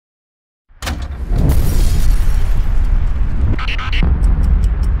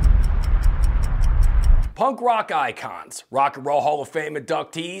Punk rock icons, Rock and Roll Hall of Fame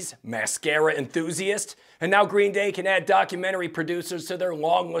inductees, mascara enthusiasts, and now Green Day can add documentary producers to their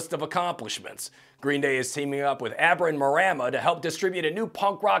long list of accomplishments. Green Day is teaming up with Abra and Marama to help distribute a new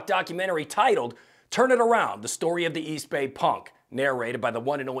punk rock documentary titled Turn It Around, the story of the East Bay punk, narrated by the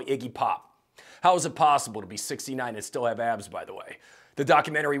one and only Iggy Pop. How is it possible to be 69 and still have abs, by the way? The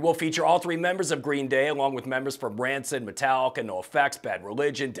documentary will feature all three members of Green Day, along with members from Rancid, Metallica, NoFX, Bad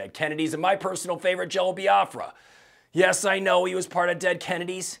Religion, Dead Kennedys, and my personal favorite, Jello Biafra. Yes, I know he was part of Dead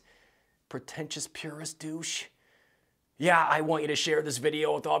Kennedys. Pretentious purist douche. Yeah, I want you to share this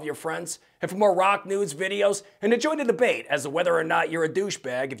video with all of your friends. And for more rock news videos, and to join the debate as to whether or not you're a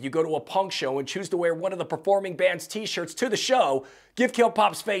douchebag if you go to a punk show and choose to wear one of the performing band's t-shirts to the show, give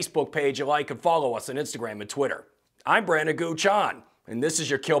Kilpop's Facebook page a like and follow us on Instagram and Twitter. I'm Brandon Guchan, and this is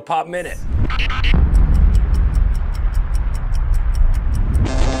your Kilpop Minute.